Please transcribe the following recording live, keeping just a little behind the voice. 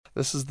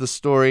This is the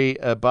story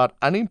about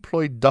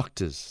unemployed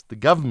doctors. The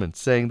government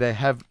saying they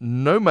have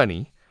no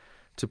money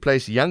to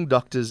place young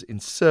doctors in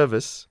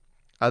service.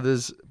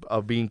 Others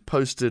are being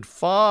posted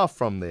far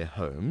from their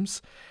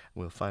homes.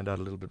 We'll find out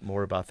a little bit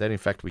more about that. In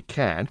fact, we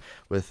can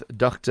with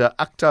Dr.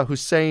 Akhtar.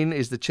 Hussain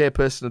is the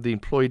chairperson of the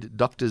Employed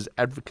Doctors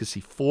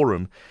Advocacy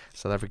Forum,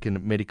 South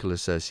African Medical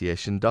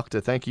Association. Doctor,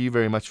 thank you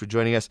very much for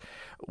joining us.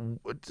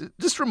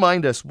 Just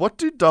remind us, what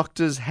do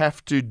doctors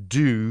have to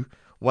do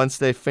once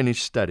they've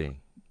finished studying?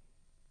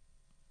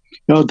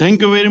 No,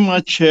 thank you very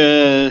much,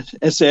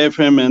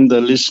 SAFM and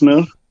the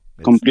listener.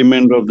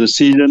 Compliment of the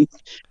season.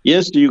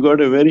 Yes, you got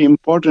a very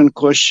important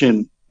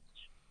question.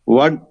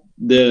 What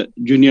the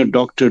junior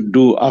doctor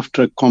do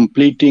after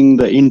completing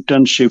the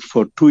internship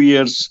for 2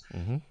 years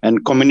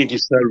and community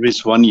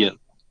service 1 year?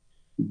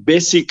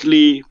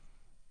 Basically,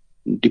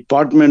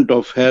 Department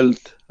of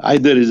Health,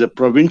 either is a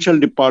provincial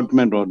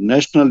department or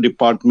national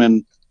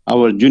department,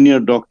 our junior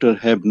doctor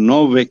have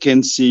no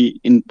vacancy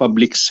in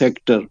public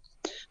sector.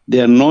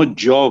 There are no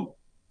job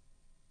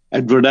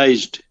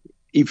advertised.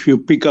 If you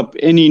pick up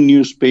any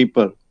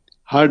newspaper,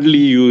 hardly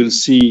you will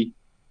see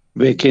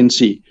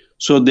vacancy.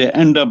 So they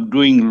end up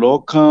doing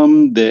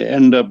locum, they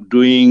end up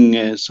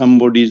doing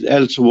somebody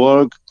else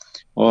work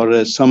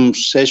or some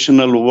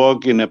sessional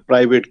work in a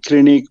private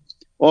clinic,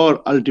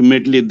 or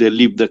ultimately they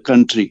leave the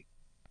country.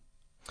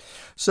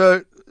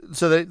 So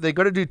they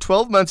got to do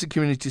 12 months of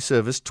community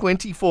service,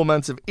 24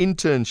 months of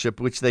internship,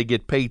 which they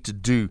get paid to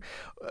do.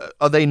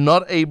 Are they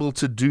not able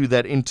to do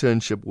that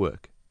internship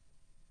work?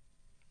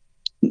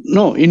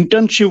 No,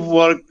 internship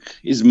work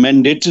is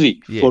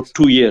mandatory for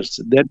 2 years.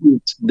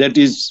 That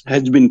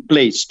has been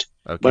placed.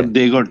 Okay. But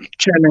they got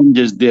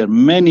challenges there,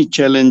 many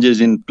challenges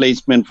in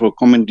placement for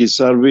community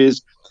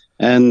service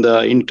and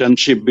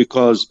internship,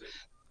 because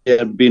there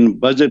have been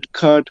budget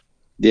cut.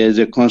 There's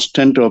a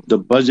constant of the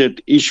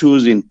budget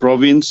issues in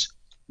province.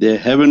 They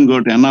haven't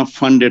got enough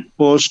funded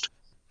post,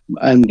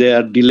 and they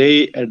are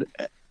delayed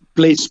at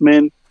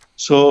placement.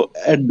 So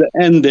at the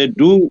end, they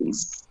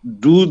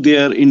do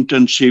their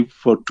internship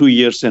for 2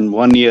 years and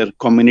 1 year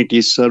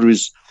community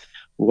service.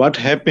 What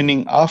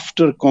happening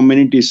after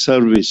community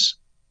service?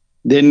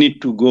 They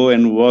need to go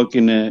and work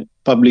in a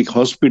public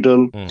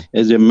hospital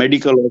as a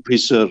medical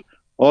officer,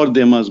 or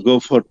they must go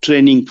for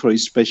training for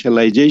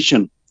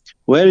specialization.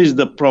 Where is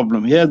the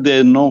problem? Here there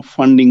is no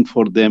funding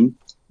for them.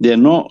 There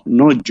are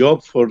no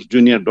job for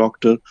junior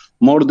doctor.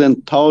 More than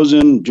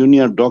 1,000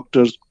 junior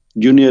doctors,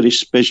 junior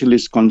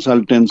specialist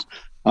consultants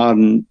are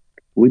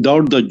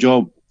without the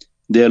job.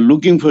 They are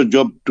looking for a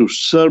job to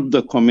serve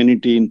the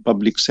community in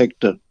public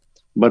sector,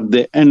 but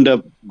they end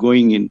up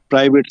going in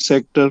private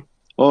sector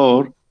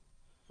or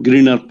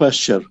greener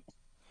pasture.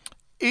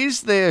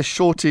 Is there a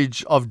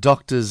shortage of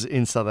doctors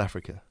in South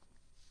Africa?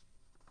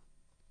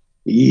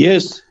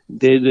 Yes,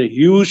 there's a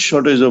huge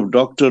shortage of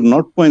doctors,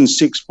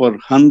 0.6 per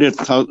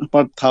 100,000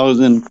 per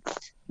 1,000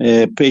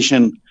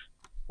 patient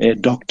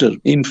doctor.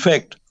 In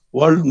fact,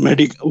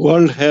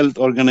 World Health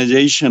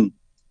Organization,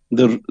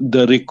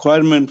 the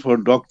requirement for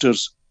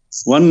doctors,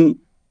 one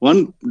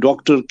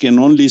doctor can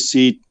only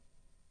see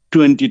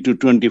 20 to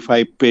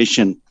 25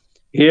 patients.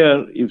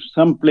 Here, if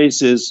some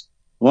places,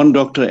 one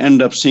doctor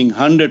end up seeing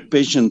 100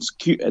 patients.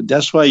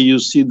 That's why you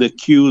see the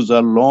queues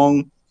are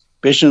long.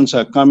 Patients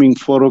are coming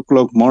 4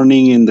 o'clock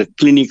morning in the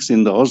clinics,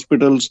 in the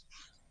hospitals,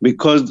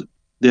 because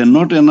there are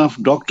not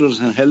enough doctors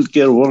and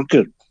healthcare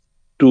workers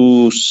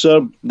to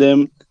serve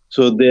them.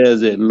 So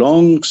there's a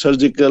long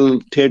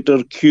surgical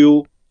theater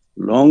queue,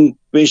 long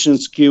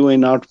patients queue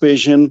in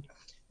outpatient.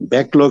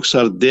 Backlogs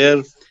are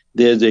there.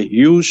 There's a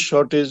huge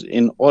shortage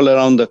in all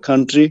around the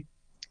country,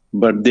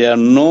 but there are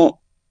no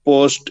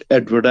post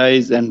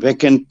advertised and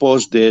vacant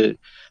posts there.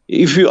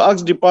 If you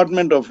ask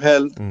Department of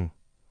Health,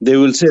 they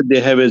will say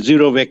they have a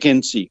zero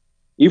vacancy.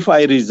 If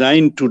I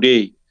resign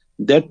today,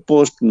 that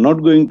post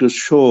not going to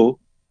show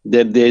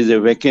that there is a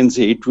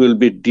vacancy. It will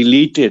be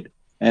deleted,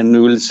 and we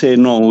will say,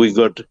 no, we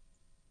got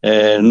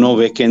no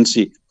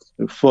vacancy.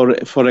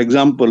 For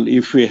example,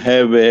 if we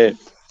have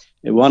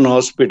one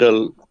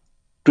hospital,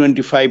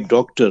 25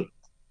 doctor,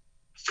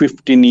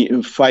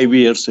 5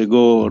 years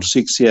ago or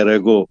 6 years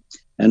ago,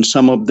 and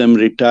some of them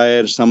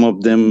retired, some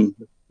of them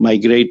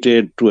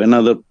migrated to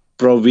another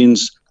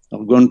province,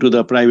 or gone to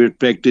the private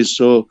practice.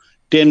 So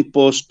 10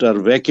 posts are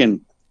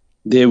vacant.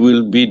 They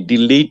will be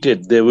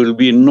deleted. There will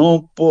be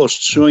no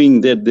post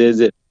showing that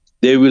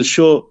they will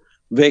show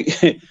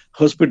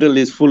hospital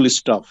is full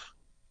staff.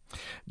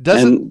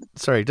 Does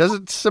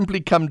it simply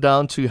come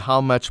down to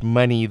how much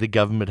money the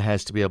government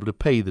has to be able to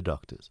pay the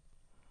doctors?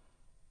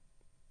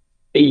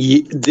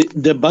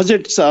 The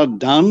budgets are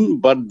done,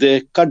 but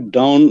they cut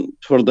down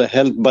for the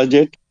health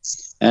budget.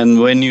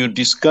 And when you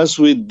discuss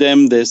with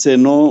them, they say,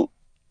 no,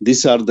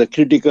 these are the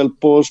critical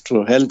posts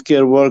for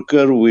healthcare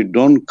worker. We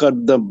don't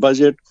cut the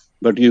budget.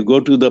 But you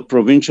go to the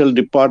provincial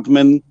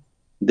department,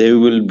 they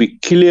will be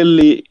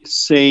clearly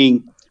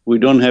saying, we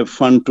don't have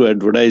fund to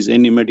advertise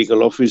any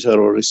medical officer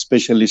or a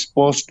specialist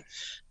post.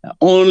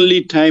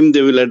 Only time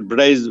they will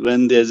advertise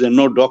when there's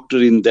no doctor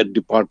in that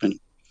department.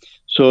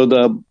 So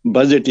the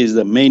budget is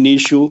the main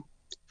issue.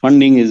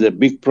 funding is a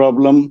big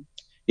problem.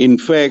 In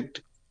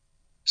fact,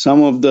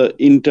 some of the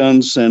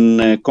interns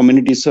and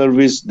community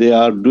service, they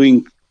are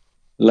doing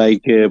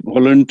like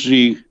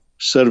voluntary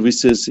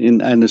services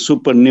in and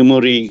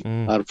supernumerary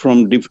are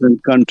from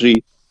different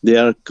country. They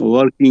are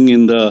working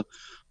in the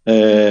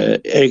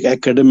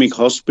academic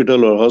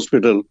hospital or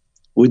hospital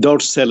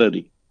without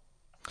salary.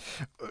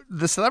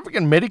 The South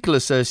African Medical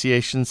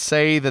Association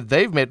say that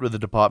they've met with the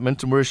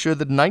department and were assured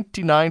that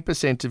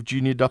 99% of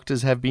junior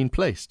doctors have been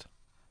placed.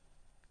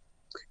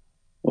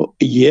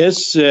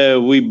 Yes,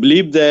 we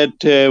believe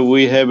that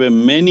we have a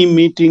many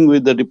meeting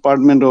with the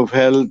Department of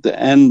Health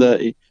and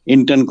the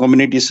intern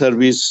community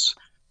service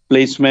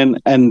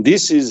placement, and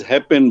this is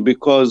happened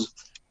because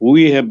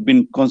we have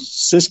been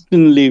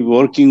consistently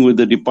working with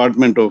the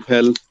Department of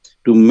Health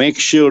to make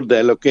sure the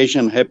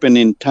allocation happen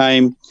in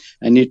time,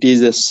 and it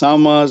is a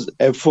SAMA's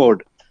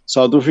effort.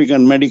 South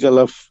African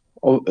Medical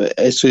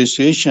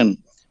Association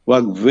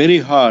worked very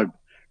hard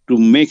to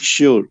make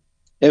sure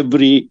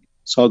every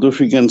South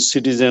African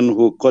citizen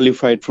who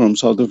qualified from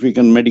South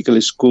African Medical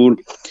School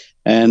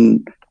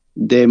and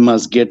they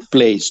must get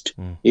placed.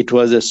 It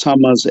was a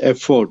summer's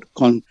effort.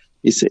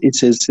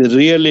 It's a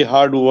really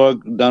hard work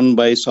done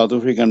by South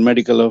African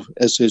Medical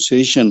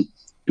Association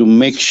to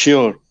make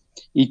sure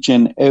each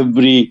and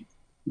every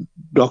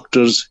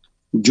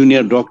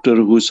junior doctor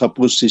who is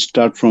supposed to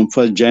start from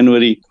 1st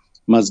January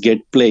must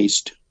get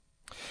placed.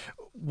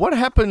 What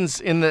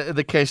happens in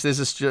the case? There's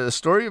a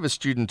story of a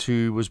student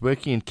who was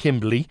working in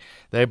Kimberley.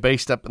 They're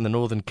based up in the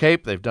Northern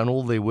Cape. They've done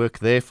all their work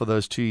there for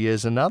those 2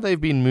 years, and now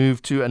they've been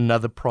moved to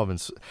another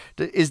province.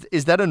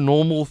 Is that a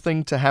normal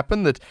thing to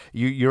happen, that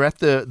you're at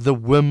the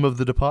whim of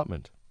the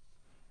department?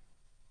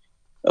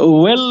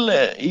 Well,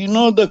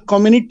 the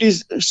community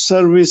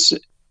service,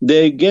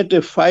 they get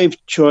a 5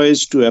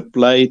 choice to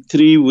apply,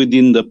 3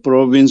 within the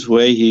province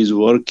where he is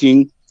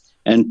working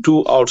and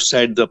 2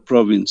 outside the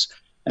province.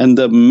 And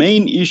the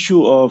main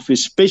issue of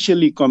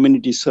especially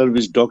community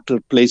service doctor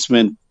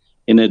placement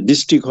in a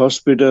district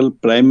hospital,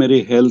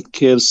 primary health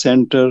care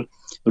center,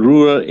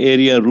 rural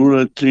area,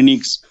 rural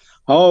clinics.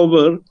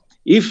 However,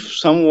 if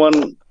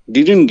someone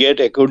didn't get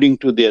according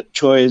to their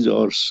choice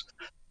or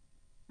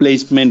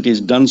placement is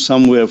done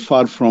somewhere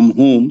far from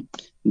home,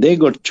 they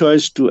got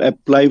choice to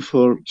apply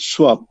for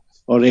swap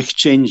or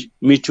exchange,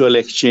 mutual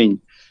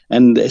exchange.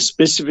 And the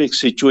specific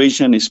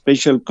situation,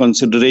 special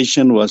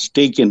consideration was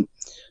taken.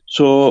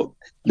 So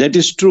that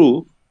is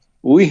true.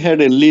 We had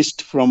a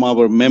list from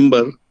our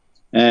member.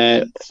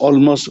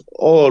 Almost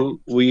all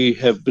we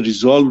have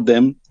resolved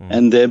them,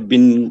 and they've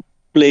been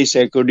placed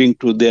according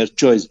to their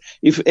choice.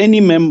 If any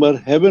member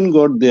haven't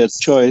got their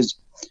choice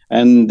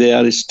and they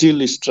are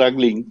still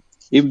struggling,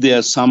 if they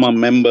are SAMA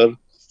member,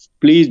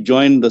 please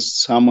join the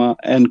SAMA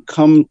and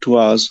come to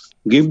us,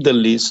 give the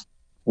list.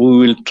 We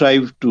will try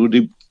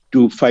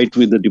to fight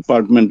with the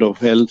Department of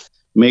Health,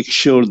 make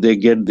sure they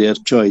get their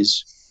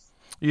choice.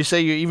 You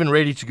say you're even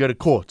ready to go to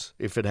court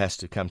if it has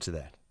to come to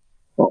that.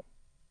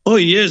 Oh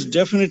yes,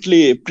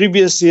 definitely.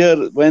 Previous year,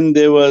 when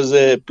there was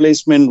a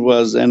placement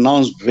was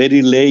announced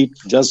very late,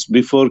 just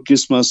before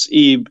Christmas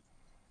Eve,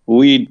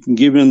 we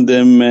given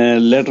them a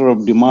letter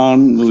of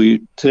demand.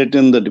 We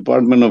threatened the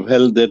Department of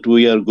Health that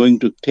we are going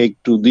to take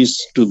to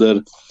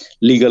the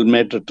legal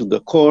matter to the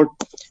court,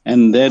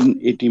 and then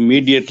it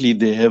immediately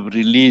they have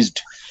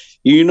released.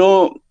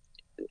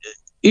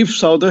 If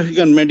South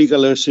African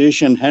Medical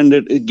Association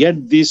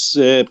get this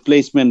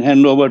placement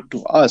hand over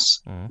to us,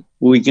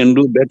 we can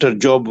do better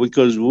job,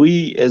 because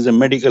we as a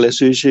medical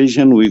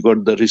association, we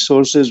got the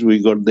resources,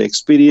 we got the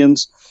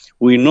experience,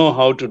 we know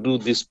how to do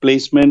this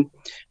placement,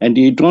 and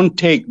it don't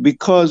take,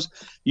 because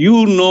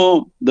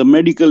the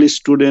medical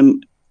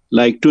student,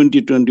 like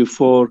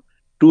 2024,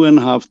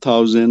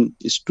 2,500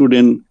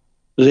 student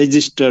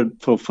registered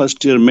for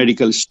first year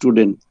medical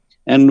student.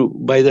 And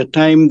by the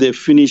time they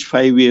finish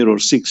 5-year or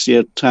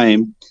 6-year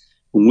time,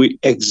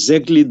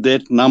 exactly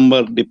that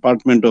number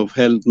Department of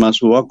Health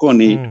must work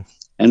on it.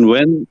 And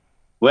when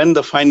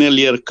the final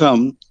year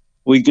come,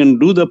 we can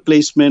do the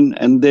placement,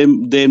 and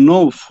they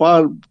know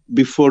far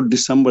before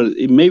December,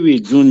 maybe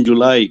June,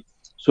 July,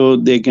 so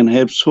they can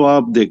have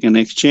swap, they can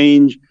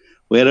exchange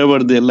wherever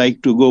they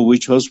like to go,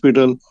 which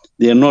hospital,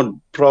 they are not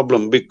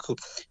problem.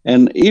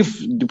 And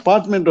if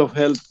Department of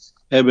Health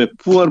have a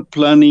poor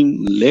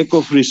planning, lack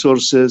of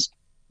resources,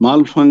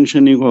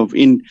 malfunctioning of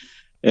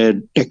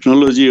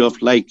technology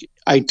of like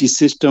IT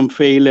system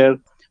failure,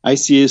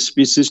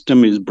 ICSP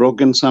system is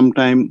broken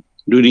sometime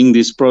during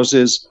this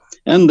process,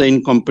 and the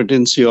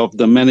incompetency of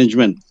the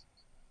management.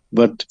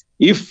 But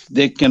if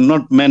they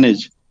cannot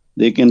manage,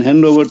 they can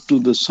hand over to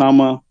the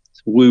SAMA.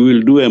 We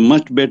will do a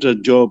much better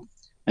job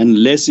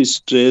and less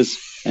stress,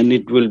 and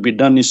it will be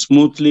done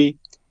smoothly,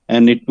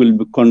 and it will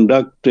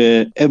conduct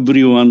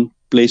everyone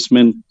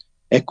placement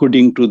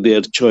according to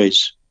their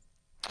choice.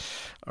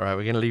 All right,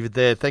 we're going to leave it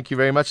there. Thank you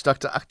very much.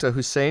 Dr. Akhtar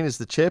Hussain is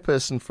the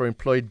chairperson for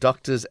Employed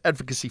Doctors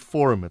Advocacy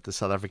Forum at the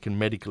South African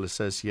Medical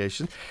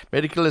Association.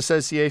 Medical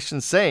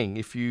Association saying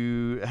if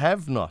you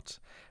have not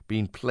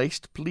been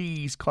placed,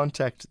 please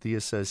contact the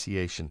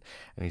association.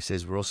 And he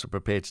says we're also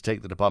prepared to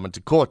take the department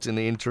to court in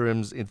the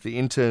interims if the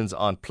interns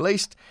aren't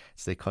placed.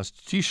 It's their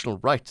constitutional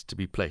right to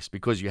be placed,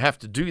 because you have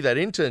to do that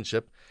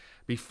internship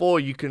before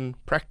you can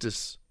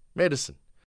practice medicine.